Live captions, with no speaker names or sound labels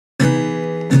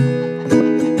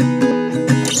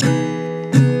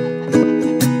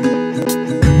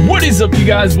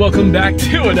guys, welcome back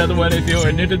to another one. If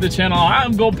you're new to the channel,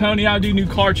 I'm Gold Pony. I do new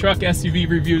car, truck, SUV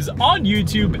reviews on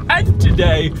YouTube, and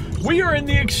today we are in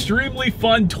the extremely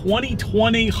fun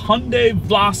 2020 Hyundai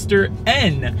Veloster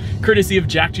N, courtesy of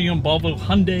Jack G and Volvo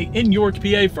Hyundai in York,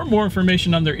 PA. For more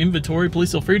information on their inventory,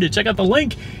 please feel free to check out the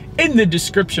link in the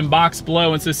description box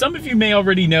below. And so some of you may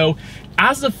already know,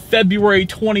 as of February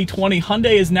 2020,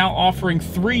 Hyundai is now offering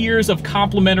 3 years of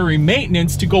complimentary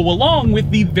maintenance to go along with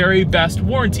the very best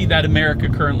warranty that America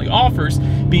currently offers,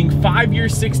 being 5 year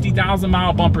 60,000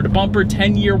 mile bumper to bumper,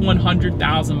 10-year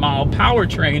 100,000 mile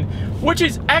powertrain, which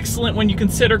is excellent when you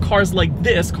consider cars like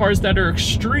this, cars that are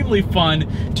extremely fun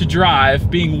to drive,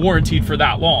 being warranted for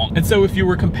that long. And so if you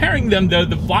were comparing them though,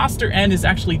 the Veloster N is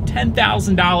actually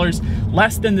 $10,000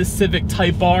 less than the Civic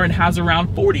Type R and has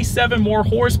around 47 more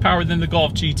horsepower than the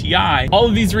Golf GTI. All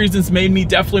of these reasons made me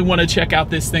definitely want to check out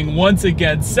this thing once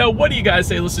again. So what do you guys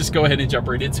say? Let's just go ahead and jump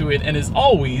right into it. And as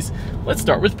always, let's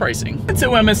start with pricing. And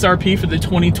so MSRP for the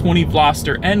 2020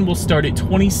 Veloster N will start at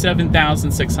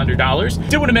 $27,600.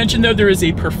 Did want to mention though, there is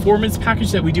a performance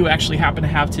package that we do actually happen to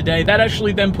have today. That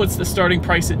actually then puts the starting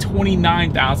price at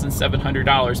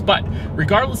 $29,700. But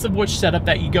regardless of which setup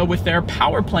that you go with there,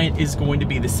 power plant is going to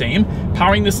be the same.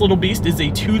 Powering this little beast is a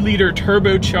 2-liter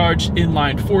turbocharged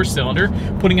inline 4-cylinder,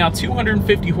 putting out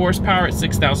 250 horsepower at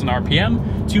 6,000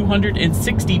 RPM,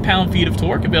 260 pound-feet of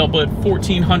torque, available at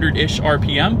 1,400-ish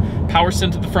RPM. Power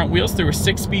sent to the front wheels through a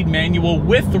 6-speed manual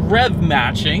with rev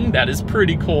matching. That is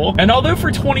pretty cool. And although for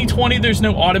 2020 there's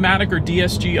no automatic or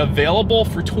DSG available,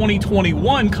 for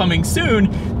 2021 coming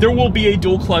soon, there will be a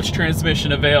dual clutch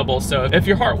transmission available. So if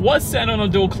your heart was set on a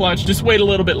dual clutch, just wait a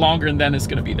little bit longer and then it's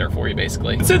going to be there for you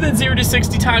basically. So then 0 to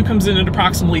 60 time comes in at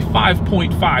approximately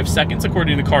 5.5 seconds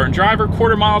according to Car and Driver.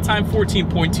 Quarter mile time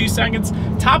 14.2 seconds.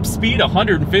 Top speed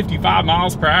 155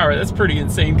 miles per hour. That's pretty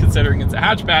insane considering it's a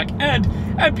hatchback. And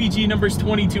MPG numbers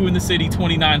 22 in the city,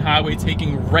 29 highway,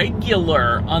 taking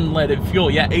regular unleaded fuel.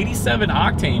 Yeah, 87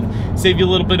 octane. Save you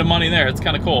a little bit of money there. It's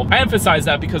kind of cool. I emphasize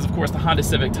that because of course the Honda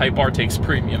Civic Type R takes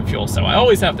premium fuel, so I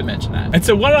always have to mention that. And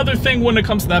so one other thing when it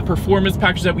comes to that performance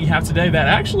package that we have today, that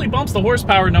actually bumps the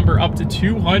horsepower number up to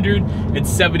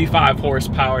 275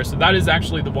 horsepower. So that is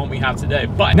actually the one we have today.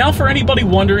 But now for anybody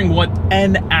wondering what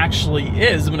N actually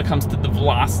is when it comes to the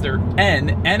Veloster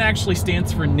N, N actually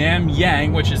stands for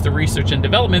Namyang, which is the Research and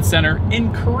Development Center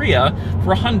in Korea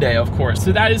for Hyundai, of course.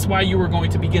 So that is why you are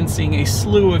going to begin seeing a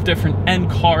slew of different N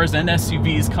cars and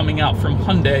SUVs coming out from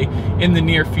Hyundai in the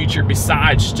near future,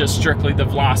 besides just strictly the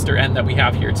Veloster N that we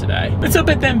have here today.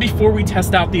 But then before we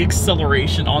test out the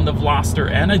acceleration on the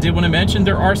Veloster N, I did want to mention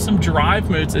there are some drive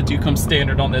modes that do come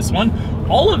standard on this one.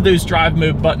 All of those drive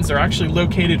mode buttons are actually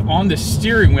located on the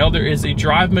steering wheel. There is a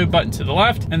drive mode button to the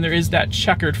left, and there is that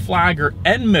checkered flag or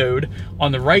N mode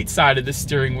on the right side of the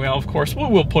steering wheel. Of course, we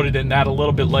will put it in that a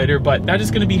little bit later, but that is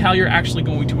going to be how you're actually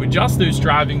going to adjust those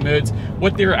driving modes.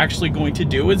 What they're actually going to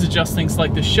do is adjust things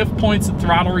like the shift points, the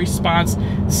throttle response,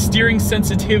 steering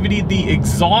sensitivity, the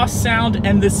exhaust sound,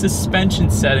 and the suspension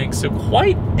settings. So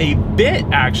quite a bit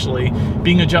actually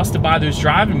being adjusted by those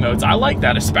driving modes. I like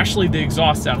that, especially the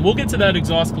exhaust sound. We'll get to that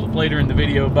exhaust clip later in the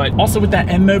video, but also with that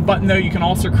N mode button though, you can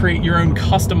also create your own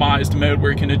customized mode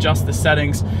where you can adjust the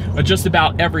settings, just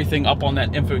about everything up on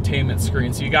that infotainment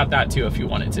screen. So you got that too if you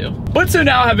wanted to. But so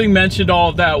now, having mentioned all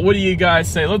of that, what do you guys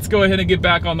say? Let's go ahead and get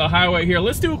back on the highway here.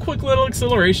 Let's do a quick little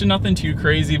acceleration, nothing too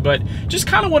crazy, but just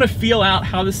kind of want to feel out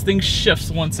how this thing shifts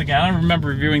once again. I remember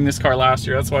reviewing this car last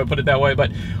year, that's why I put it that way,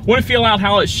 but want to feel out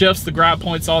how it shifts, the grab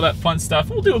points, all that fun stuff.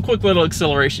 We'll do a quick little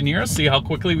acceleration here. Let's see how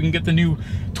quickly we can get the new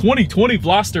 2020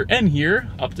 Veloster N here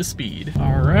up to speed.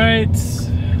 All right,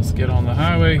 let's get on the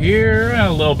highway here.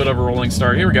 A little bit of a rolling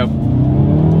start. Here we go.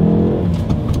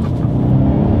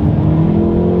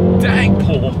 Dang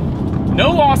pull.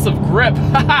 No loss of grip.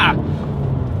 Haha.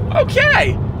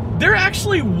 Okay. There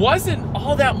actually wasn't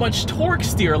all that much torque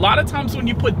steer. A lot of times when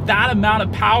you put that amount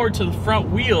of power to the front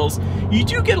wheels, you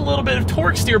do get a little bit of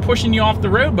torque steer pushing you off the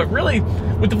road, but really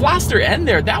with the Veloster N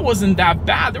there, that wasn't that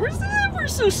bad. There was ever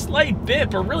so slight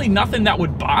bit, but really nothing that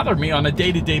would bother me on a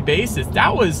day-to-day basis.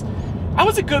 That was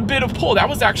a good bit of pull. That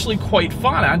was actually quite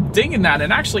fun. I'm digging that.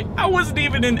 And actually, I wasn't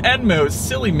even in N mode.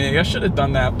 Silly me. I should have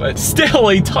done that, but still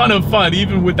a ton of fun,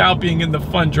 even without being in the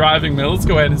fun driving mode. Let's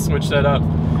go ahead and switch that up.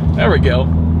 There we go.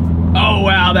 Oh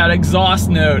wow, that exhaust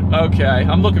note. Okay,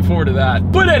 I'm looking forward to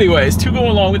that. But anyways, to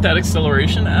go along with that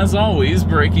acceleration, as always,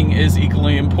 braking is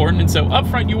equally important. And so up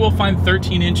front, you will find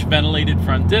 13-inch ventilated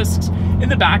front discs. In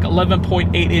the back,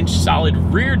 11.8-inch solid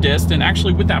rear disc. And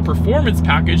actually with that performance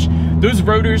package, those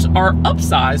rotors are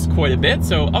upsized quite a bit.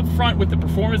 So up front with the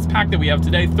performance pack that we have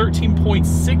today,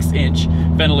 13.6-inch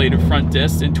ventilated front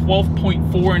disc and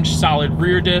 12.4-inch solid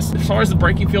rear disc. As far as the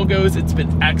braking feel goes, it's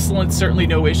been excellent. Certainly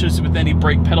no issues with any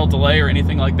brake pedal delay or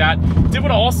anything like that. Did want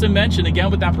to also mention,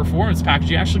 again, with that performance package,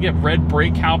 you actually get red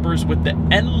brake calipers with the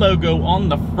N logo on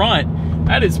the front.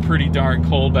 That is pretty darn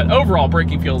cool, but overall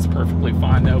braking feels perfectly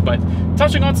fine though. But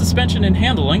touching on suspension and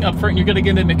handling, up front you're going to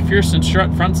get a McPherson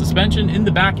strut front suspension, in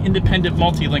the back independent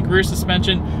multi-link rear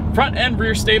suspension, front and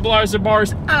rear stabilizer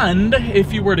bars, and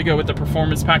if you were to go with the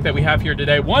performance pack that we have here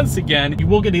today, once again you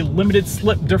will get a limited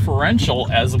slip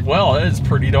differential as well. That is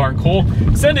pretty darn cool.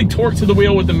 Sending torque to the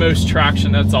wheel with the most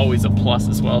traction, that's always a plus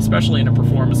as well, especially in a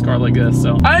performance car like this.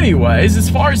 So anyways, as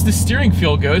far as the steering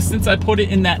feel goes, since I put it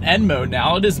in that N mode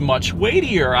now, it is much weightier.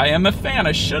 I am a fan.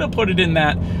 I should have put it in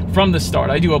that from the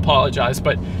start. I do apologize,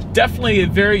 but definitely a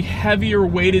very heavier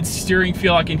weighted steering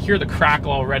feel. I can hear the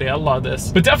crackle already. I love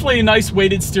this. But definitely a nice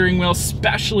weighted steering wheel,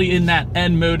 especially in that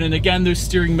N mode. And again, those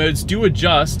steering modes do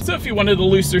adjust. So if you wanted a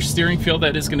looser steering feel,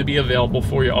 that is going to be available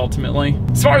for you ultimately.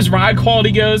 As far as ride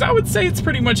quality goes, I would say it's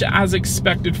pretty much as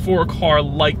expected for a car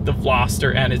like the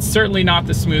Veloster N. It's certainly not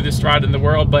the smoothest ride in the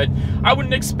world, but I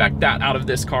wouldn't expect that out of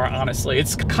this car, honestly.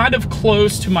 It's kind of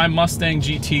close to my Mustang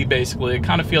GT, basically. It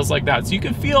kind of feels like that. So you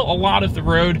can feel a lot of the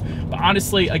road, but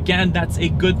honestly, again, that's a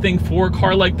good thing for a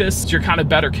car like this. You're kind of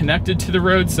better connected to the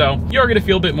road, so you're going to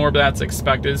feel a bit more, but that's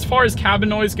expected. As far as cabin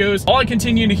noise goes, all I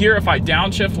continue to hear, if I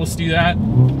downshift, let's do that.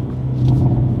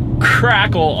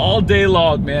 Crackle all day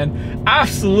long, man.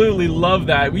 Absolutely love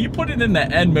that. When you put it in the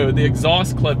N mode, the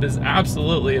exhaust clip is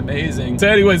absolutely amazing. So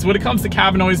anyways, when it comes to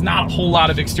cabin noise, not a whole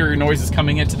lot of exterior noises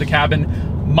coming into the cabin,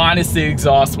 minus the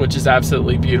exhaust, which is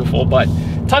absolutely beautiful. But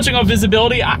touching on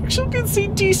visibility, I actually can see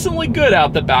decently good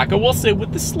out the back. I will say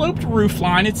with the sloped roof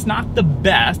line, it's not the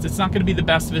best. It's not going to be the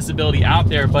best visibility out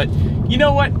there, but you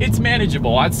know what? It's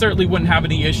manageable. I certainly wouldn't have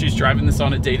any issues driving this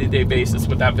on a day-to-day basis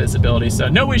with that visibility, so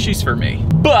no issues for me.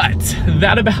 But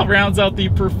that about rounds out the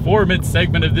performance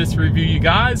segment of this review, you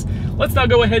guys. Let's now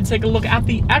go ahead and take a look at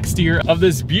the exterior of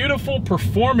this beautiful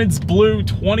performance blue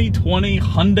 2020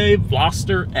 Hyundai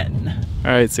Veloster N.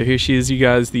 All right, so here she is, you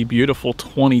guys, the beautiful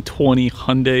 2020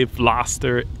 Hyundai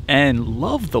Veloster N.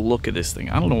 Love the look of this thing.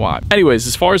 I don't know why. Anyways,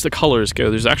 as far as the colors go,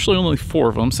 there's actually only 4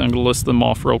 of them, so I'm going to list them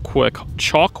off real quick.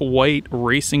 Chalk white,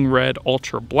 racing red,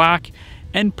 ultra black,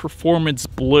 and performance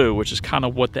blue, which is kind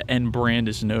of what the N brand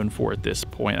is known for at this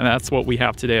point. And that's what we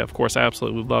have today. Of course, I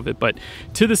absolutely love it. But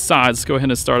to the sides, let's go ahead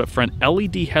and start up front.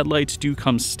 LED headlights do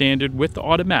come standard with the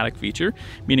automatic feature,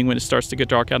 meaning when it starts to get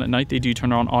dark out at night, they do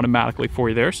turn on automatically for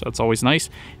you there. So that's always nice.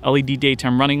 LED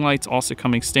daytime running lights also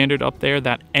coming standard up there.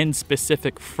 That N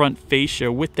specific front fascia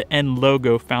with the N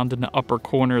logo found in the upper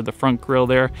corner of the front grille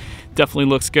there. Definitely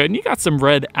looks good. And you got some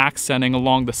red accenting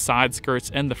along the side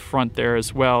skirts and the front there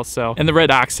as well. So, and the red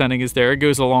accenting is there. It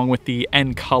goes along with the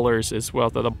N colors as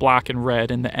well, the black and red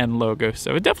and the N logo.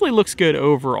 So it definitely looks good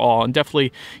overall and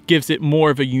definitely gives it more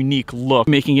of a unique look,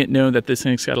 making it known that this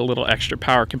thing's got a little extra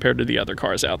power compared to the other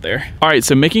cars out there. All right,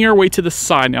 so making our way to the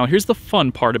side now. Here's the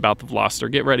fun part about the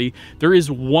Veloster. Get ready. There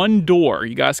is one door.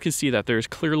 You guys can see that there's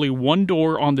clearly one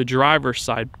door on the driver's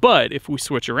side, but if we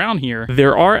switch around here,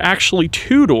 there are actually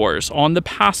 2 doors on the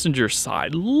passenger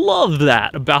side. Love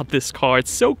that about this car. It's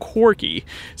so quirky.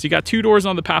 So you got 2 doors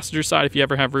on the passenger side. If you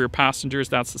ever have rear passengers,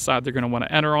 that's the side they're going to want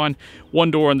to enter on.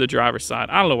 1 door on the driver's side.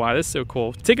 I don't know why. This is so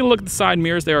cool. Taking a look at the side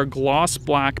mirrors, they are gloss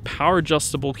black, power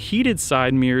adjustable, heated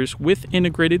side mirrors with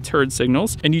integrated turn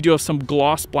signals. And you do have some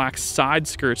gloss black side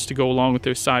skirts to go along with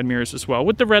those side mirrors as well,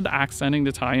 with the red accenting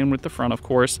to tie in with the front, of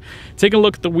course. Taking a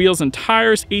look at the wheels and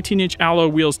tires, 18-inch alloy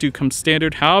wheels do come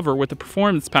standard. However, with the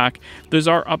performance pack, those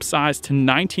are upsized to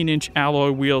 19-inch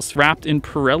alloy wheels wrapped in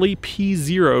Pirelli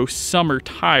P0 summer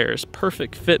tires.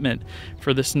 Perfect fitment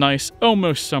for this nice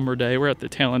almost summer day. We're at the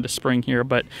tail end of spring here,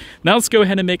 but now let's go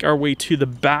ahead and make our way to the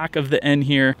back of the N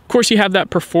here. Of course, you have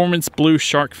that performance blue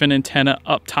shark fin antenna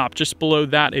up top. Just below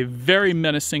that, a very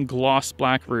menacing gloss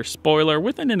black rear spoiler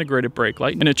with an integrated brake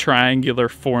light in a triangular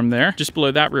form there. Just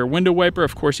below that, rear window wiper.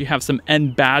 Of course, you have some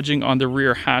N badging on the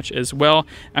rear hatch as well.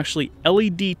 Actually,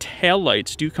 LED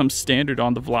taillights do come standard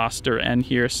on the Veloster N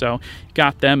here, so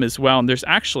got them as well. And there's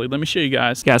actually, let me show you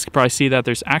guys. You guys can probably see that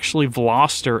there's actually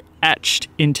Veloster etched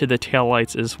into the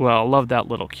taillights as well. Love that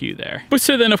little cue there. But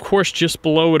so then, of course, just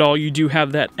below it all, you do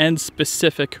have that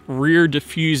N-specific rear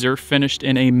diffuser finished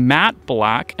in a matte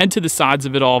black, and to the sides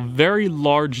of it all, very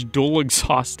large dual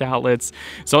exhaust outlets.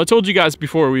 So I told you guys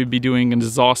before we'd be doing an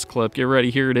exhaust clip. Get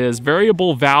ready, here it is.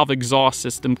 Variable valve exhaust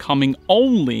system coming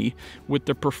only with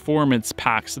the performance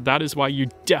pack. So that is why you're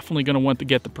definitely going to want to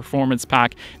get the performance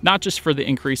pack, not just for the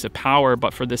increase of power,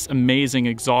 but for this amazing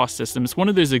exhaust system. It's one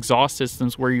of those exhaust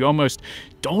systems where you almost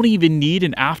don't even need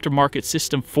an aftermarket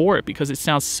system for it because it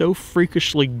sounds so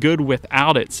freakishly good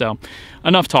without it. So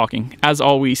enough talking. As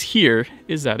always, here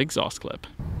is that exhaust clip.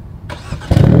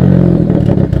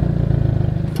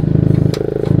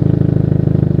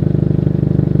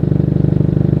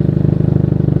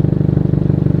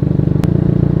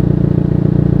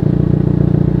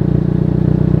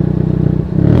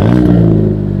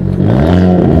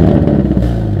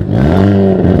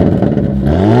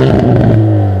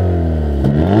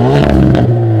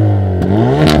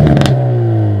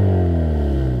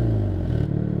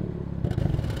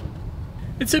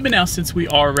 So now, since we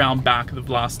are around back of the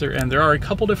Veloster, and there are a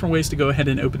couple different ways to go ahead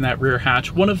and open that rear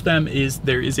hatch. One of them is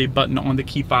there is a button on the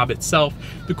key fob itself.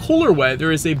 The cooler way,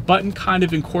 there is a button kind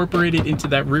of incorporated into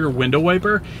that rear window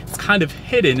wiper. It's kind of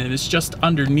hidden and it's just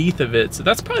underneath of it. So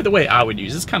that's probably the way I would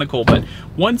use it. It's kind of cool, but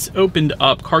once opened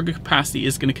up, cargo capacity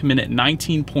is going to come in at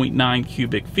 19.9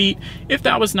 cubic feet. If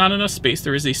that was not enough space,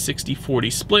 there is a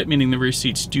 60-40 split, meaning the rear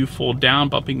seats do fold down,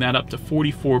 bumping that up to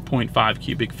 44.5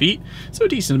 cubic feet. So a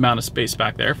decent amount of space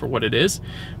back there for what it is.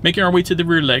 Making our way to the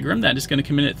rear legroom, that is going to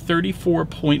come in at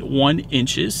 34.1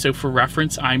 inches. So for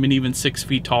reference, I'm an even 6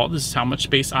 feet tall. This is how much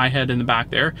space I had in the back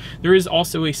there. There is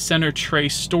also a center tray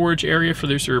storage area for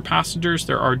those rear passengers.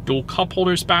 There are dual cup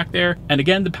holders back there. And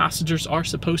again, the passengers are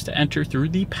supposed to enter through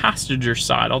the passenger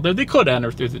side, although they could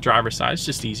enter through the driver's side. It's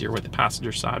just easier with the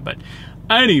passenger side. But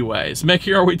anyways,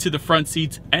 making our way to the front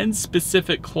seats,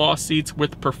 N-specific cloth seats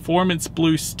with performance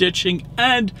blue stitching,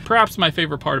 and perhaps my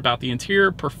favorite part about the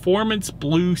interior, performance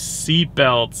blue seat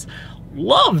belts.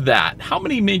 Love that. How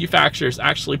many manufacturers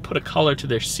actually put a color to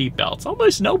their seat belts?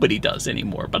 Almost nobody does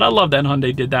anymore, but I love that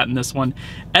Hyundai did that in this one.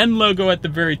 N logo at the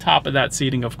very top of that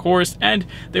seating, of course, and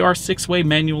they are 6-way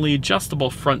manually adjustable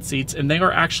front seats, and they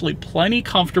are actually plenty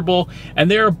comfortable,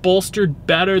 and they are bolstered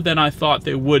better than I thought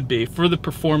they would be for the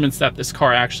performance that this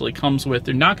car actually comes with.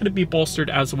 They're not going to be bolstered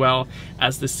as well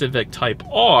as the Civic Type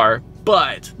R,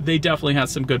 but they definitely have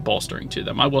some good bolstering to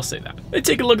them, I will say that. Let's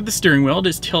take a look at the steering wheel. It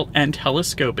is tilt and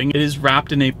telescoping. It is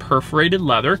wrapped in a perforated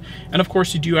leather, and of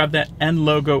course you do have that N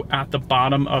logo at the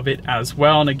bottom of it as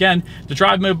well. And again, the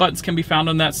drive mode buttons can be found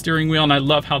on that steering wheel, and I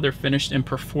love how they're finished in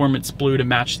performance blue to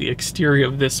match the exterior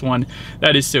of this one.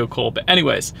 That is so cool. But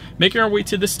anyways, making our way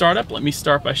to the startup, let me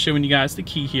start by showing you guys the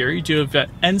key here. You do have that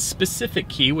N-specific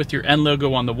key with your N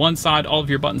logo on the one side, all of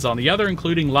your buttons on the other,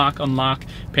 including lock, unlock,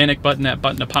 panic button, that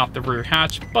button to pop the rear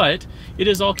hatch, but it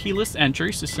is all keyless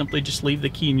entry, so simply just leave the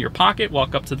key in your pocket,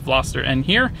 walk up to the Veloster N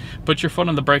here, put your foot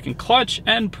on the brake and clutch,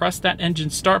 and press that engine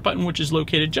start button, which is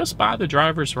located just by the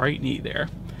driver's right knee there.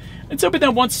 Let's open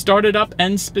that once started up.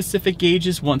 N-specific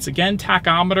gauges, once again,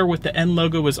 tachometer with the N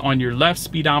logo is on your left,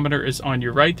 speedometer is on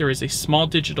your right. There is a small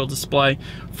digital display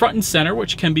front and center,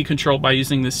 which can be controlled by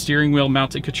using the steering wheel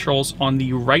mounted controls on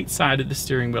the right side of the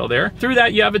steering wheel there. Through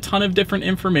that, you have a ton of different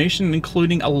information,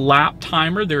 including a lap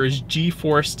timer. There is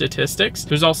G-force statistics.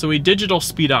 There's also a digital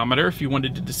speedometer if you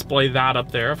wanted to display that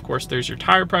up there. Of course, there's your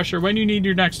tire pressure when you need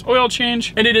your next oil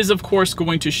change. And it is, of course,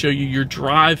 going to show you your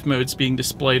drive modes being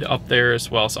displayed up there as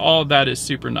well. So all of that is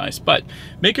super nice. But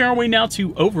making our way now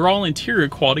to overall interior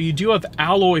quality, you do have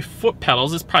alloy foot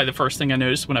pedals. It's probably the first thing I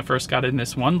noticed when I first got in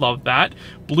this one. Love that.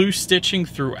 Blue stitching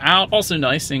throughout. Also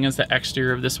nice, seeing as the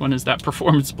exterior of this one is that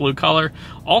performance blue color.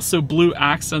 Also blue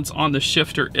accents on the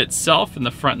shifter itself in the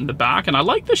front and the back. And I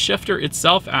like the shifter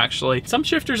itself, actually. Some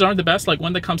shifters aren't the best. Like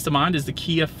one that comes to mind is the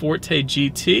Kia Forte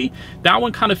GT. That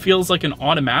one kind of feels like an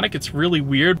automatic. It's really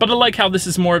weird, but I like how this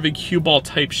is more of a cue ball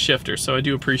type shifter, so I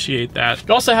do appreciate that.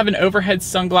 You also have an overhead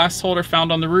sunglass holder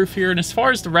found on the roof here, and as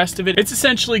far as the rest of it, it's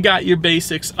essentially got your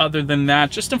basics. Other than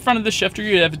that, just in front of the shifter,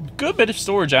 you have a good bit of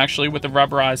storage actually with the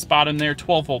rubberized bottom there,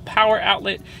 12-volt power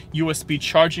outlet, USB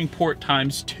charging port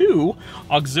 ×2,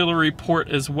 auxiliary port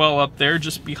as well up there.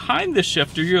 Just behind the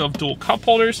shifter, you have dual cup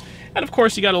holders, And of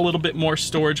course, you got a little bit more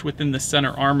storage within the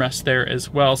center armrest there as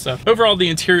well. So overall, the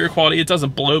interior quality, it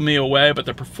doesn't blow me away, but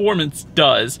the performance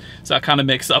does. So that kind of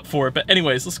makes up for it. But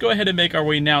anyways, let's go ahead and make our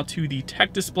way now to the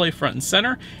tech display front and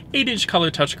center. 8-inch color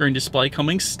touchscreen display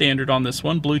coming standard on this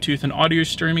one. Bluetooth and audio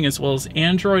streaming, as well as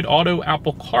Android Auto,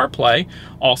 Apple CarPlay,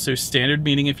 also standard,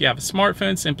 meaning if you have a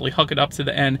smartphone, simply hook it up to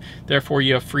the end. Therefore,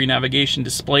 you have free navigation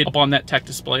displayed up on that tech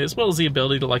display, as well as the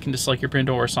ability to like and dislike your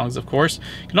Pandora songs, of course.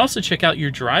 You can also check out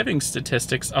your driving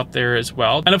statistics up there as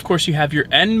well. And of course, you have your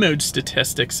N mode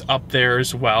statistics up there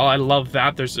as well. I love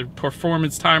that. There's a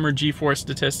performance timer, G-force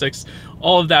statistics,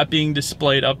 all of that being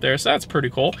displayed up there. So that's pretty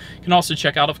cool. You can also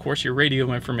check out, of course, your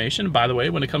radio information. By the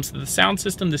way, when it comes to the sound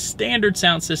system, the standard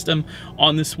sound system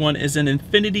on this one is an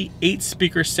Infinity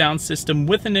 8-speaker sound system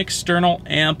with an external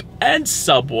amp and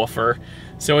subwoofer.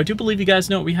 So I do believe you guys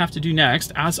know what we have to do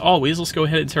next. As always, let's go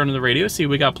ahead and turn on the radio, see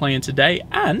what we got playing today,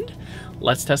 and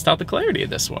let's test out the clarity of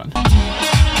this one.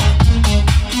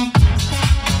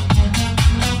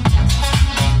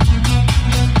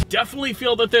 Definitely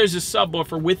feel that there's a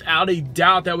subwoofer. Without a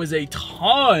doubt, that was a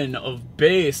ton of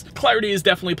bass. Clarity is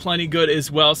definitely plenty good as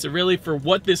well. So really, for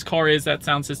what this car is, that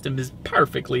sound system is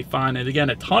perfectly fine. And again,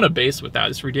 a ton of bass with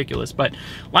that is ridiculous. But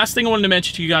last thing I wanted to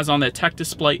mention to you guys on that tech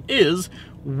display is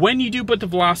when you do put the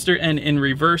Veloster N in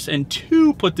reverse, and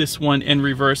to put this one in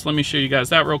reverse, let me show you guys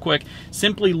that real quick.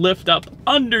 Simply lift up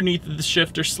underneath the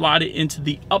shifter, slide it into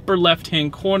the upper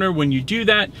left-hand corner. When you do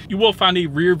that, you will find a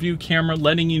rear view camera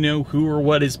letting you know who or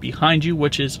what is behind you,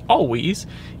 which is always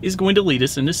going to lead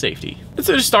us into safety. And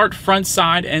so to start, front,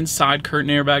 side, and side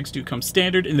curtain airbags do come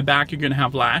standard. In the back, you're going to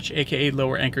have latch, aka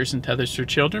lower anchors and tethers for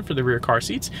children for the rear car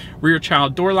seats, rear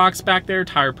child door locks back there,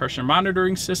 tire pressure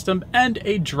monitoring system, and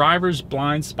a driver's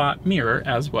blind spot mirror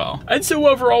as well. And so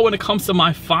overall, when it comes to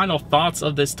my final thoughts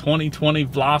of this 2020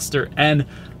 Veloster N,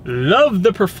 love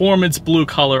the performance blue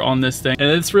color on this thing, and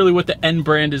it's really what the N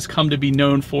brand has come to be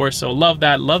known for. So love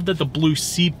that the blue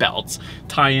seat belts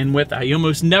tie in with that. You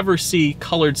almost never see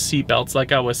colored seat belts,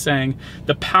 like I was saying.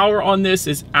 The power on this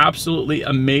is absolutely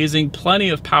amazing. Plenty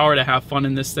of power to have fun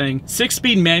in this thing.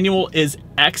 6-speed manual is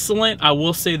excellent, I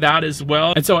will say that as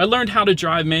well. And so I learned how to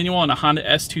drive manual on a Honda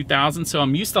S2000, so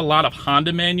I'm used to a lot of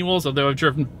Honda manuals, although I've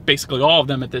driven basically all of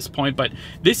them at this point, but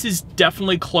this is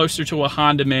definitely closer to a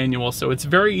Honda manual, so it's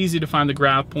very easy to find the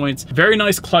grab points. Very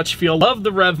nice clutch feel. Love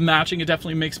the rev matching. It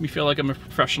definitely makes me feel like I'm a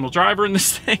professional driver in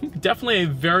this thing. Definitely a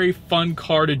very fun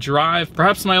car to drive.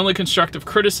 Perhaps my only constructive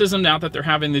criticism, now that they're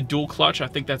having the dual clutch, I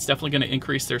think that's definitely going to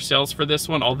increase their sales for this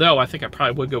one, although I think I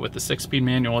probably would go with the 6-speed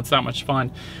manual. It's that much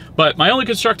fun. But my only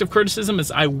constructive criticism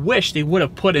is I wish they would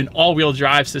have put an all-wheel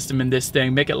drive system in this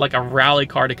thing, make it like a rally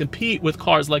car to compete with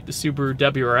cars like the Subaru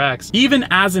WRX. Even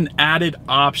as an added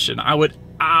option, I would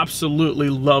absolutely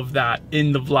love that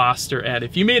in the Veloster N.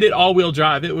 If you made it all-wheel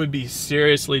drive, it would be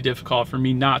seriously difficult for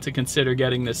me not to consider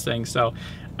getting this thing. So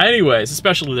anyways,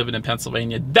 especially living in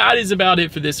Pennsylvania, that is about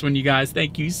it for this one, you guys.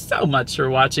 Thank you so much for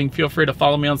watching. Feel free to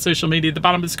follow me on social media at the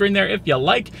bottom of the screen there if you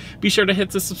like. Be sure to hit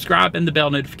the subscribe and the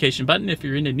bell notification button if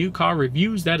you're into new car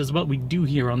reviews. That is what we do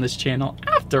here on this channel,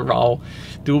 after all.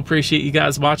 Do appreciate you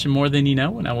guys watching more than you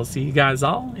know, and I will see you guys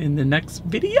all in the next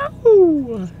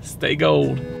video. Stay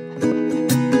gold.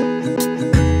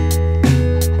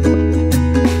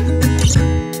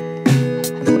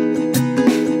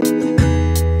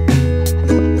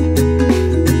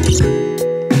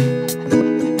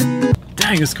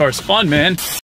 Dang, this car's fun, man.